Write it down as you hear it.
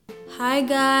Hi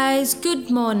guys, good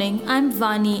morning. I'm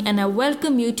Vani and I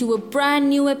welcome you to a brand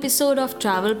new episode of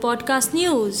Travel Podcast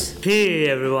News. Hey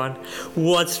everyone,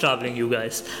 what's traveling you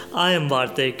guys? I am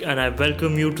Bartik and I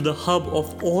welcome you to the hub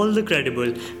of all the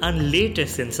credible and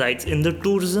latest insights in the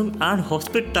tourism and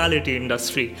hospitality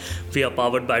industry. We are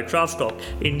powered by Travtalk,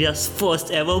 India's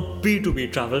first ever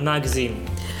B2B travel magazine.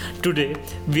 Today,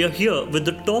 we are here with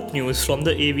the top news from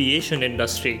the aviation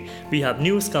industry. We have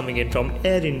news coming in from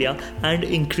Air India and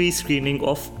increased screening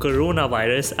of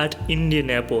coronavirus at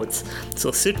Indian airports. So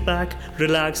sit back,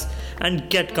 relax, and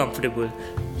get comfortable.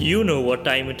 You know what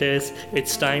time it is.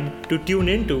 It's time to tune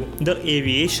into the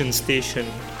aviation station.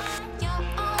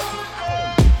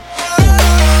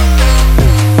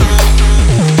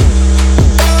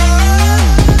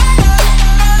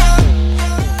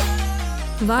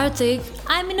 Vartik,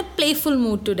 I'm in a playful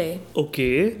mood today.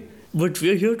 Okay, but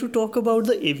we're here to talk about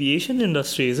the aviation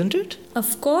industry, isn't it?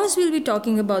 Of course, we'll be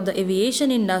talking about the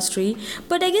aviation industry,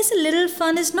 but I guess a little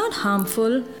fun is not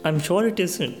harmful. I'm sure it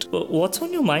isn't. What's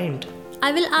on your mind?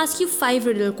 I will ask you 5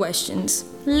 riddle questions.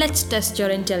 Let's test your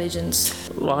intelligence.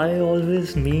 Why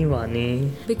always me, Vani?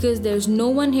 Because there's no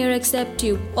one here except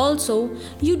you. Also,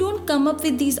 you don't come up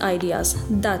with these ideas.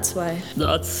 That's why.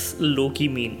 That's low-key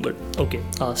mean, but okay,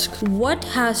 ask. What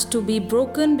has to be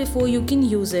broken before you can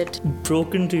use it?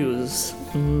 Broken to use?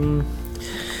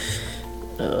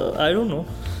 I don't know.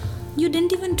 You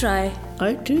didn't even try.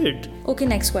 I did. Okay,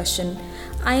 next question.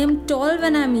 I am tall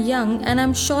when I'm young and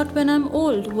I'm short when I'm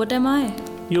old. What am I?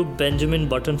 You're Benjamin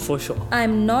Button for sure.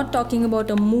 I'm not talking about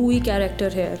a movie character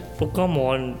here. Oh, come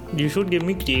on. You should give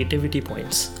me creativity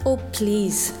points. Oh,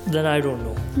 please. Then I don't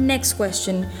know. Next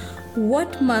question.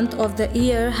 What month of the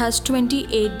year has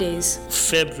 28 days?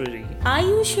 February. Are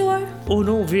you sure? Oh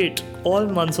no, wait. All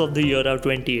months of the year are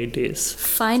 28 days.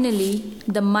 Finally,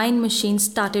 the mind machine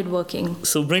started working.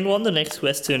 So bring on the next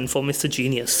question for Mr.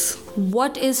 Genius.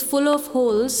 What is full of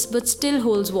holes but still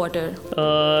holds water?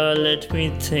 Let me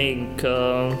think.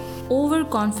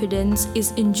 Overconfidence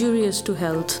is injurious to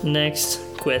health. Next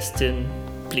question,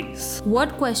 please.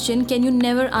 What question can you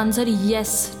never answer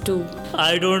yes to?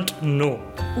 I don't know.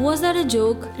 Was that a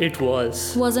joke? It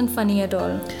was. Wasn't funny at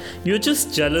all. You're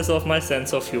just jealous of my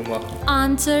sense of humor.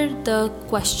 Answer the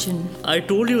question. I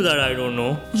told you that I don't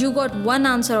know. You got 1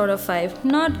 answer out of 5.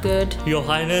 Not good. Your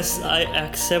Highness, I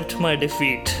accept my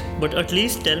defeat. But at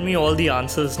least tell me all the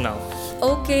answers now.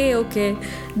 Okay.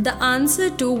 The answer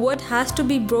to what has to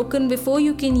be broken before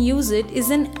you can use it is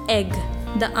an egg.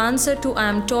 The answer to I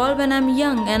am tall when I'm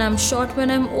young and I'm short when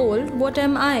I'm old, what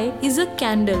am I, is a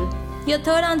candle. Your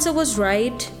third answer was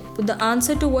right. The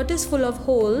answer to what is full of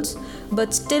holes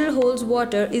but still holds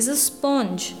water is a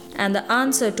sponge. And the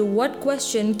answer to what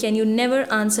question can you never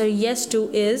answer yes to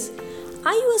is,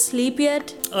 are you asleep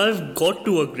yet? I've got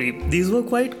to agree. These were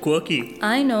quite quirky.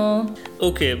 I know.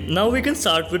 Okay, now we can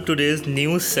start with today's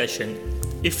news session,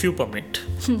 if you permit.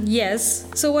 Yes.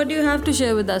 So what do you have to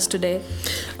share with us today?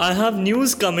 I have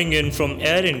news coming in from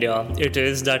Air India. It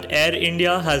is that Air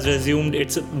India has resumed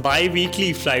its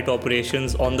bi-weekly flight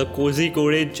operations on the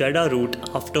Kozhikode-Jeddah route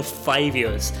after 5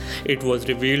 years. It was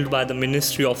revealed by the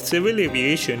Ministry of Civil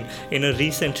Aviation in a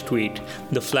recent tweet.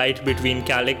 The flight between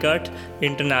Calicut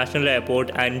International Airport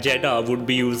and Jeddah would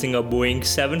be using a Boeing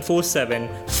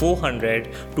 747-400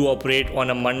 to operate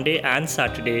on a Monday and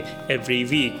Saturday every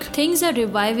week. Things are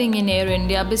reviving in Air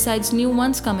India besides new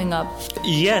ones coming up.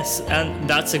 Yes, and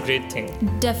that's a great thing.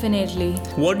 Definitely.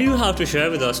 What do you have to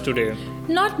share with us today?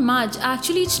 Not much.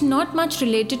 Actually, it's not much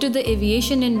related to the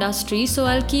aviation industry, so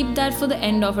I'll keep that for the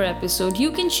end of our episode. You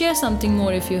can share something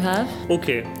more if you have.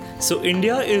 Okay, so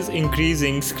India is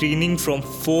increasing screening from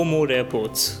 4 more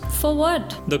airports. For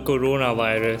what? The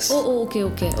coronavirus. Okay.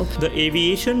 The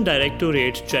Aviation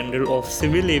Directorate General of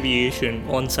Civil Aviation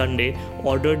on Sunday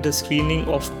ordered the screening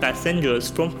of passengers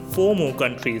from 4 more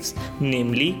countries,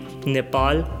 namely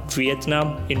Nepal,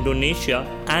 Vietnam, Indonesia,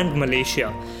 and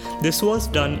Malaysia. This was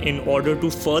done in order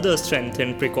to further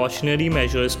strengthen precautionary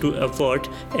measures to avert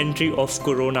entry of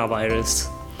coronavirus.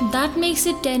 That makes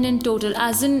it 10 in total,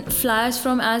 as in flyers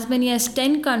from as many as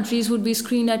 10 countries would be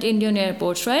screened at Indian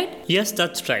airports, right? Yes,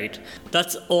 that's right.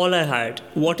 That's all I had.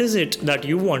 What is it that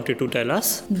you wanted to tell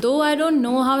us? Though I don't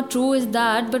know how true is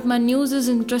that, but my news is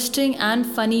interesting and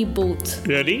funny both.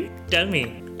 Really? Tell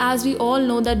me. As we all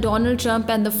know that Donald Trump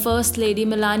and the First Lady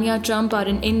Melania Trump are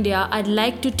in India, I'd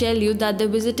like to tell you that they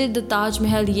visited the Taj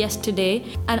Mahal yesterday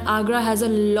and Agra has a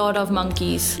lot of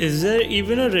monkeys. Is there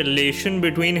even a relation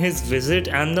between his visit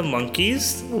and the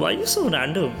monkeys? Why are you so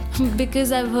random?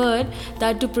 Because I've heard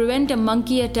that to prevent a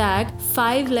monkey attack,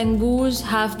 5 langurs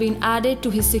have been added to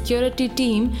his security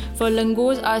team, for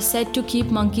langurs are said to keep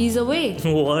monkeys away.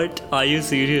 What? Are you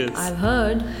serious? I've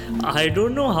heard. I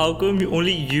don't know how come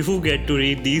only you get to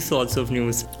read these sorts of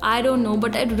news. I don't know,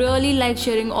 but I'd really like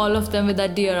sharing all of them with our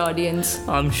dear audience.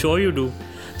 I'm sure you do.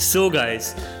 So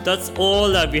guys, that's all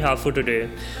that we have for today.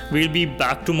 We'll be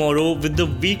back tomorrow with the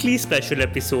weekly special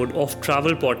episode of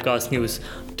Travel Podcast News.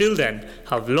 Till then,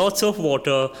 have lots of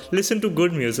water, listen to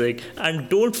good music, and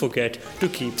don't forget to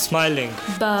keep smiling.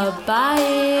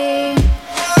 Bye-bye.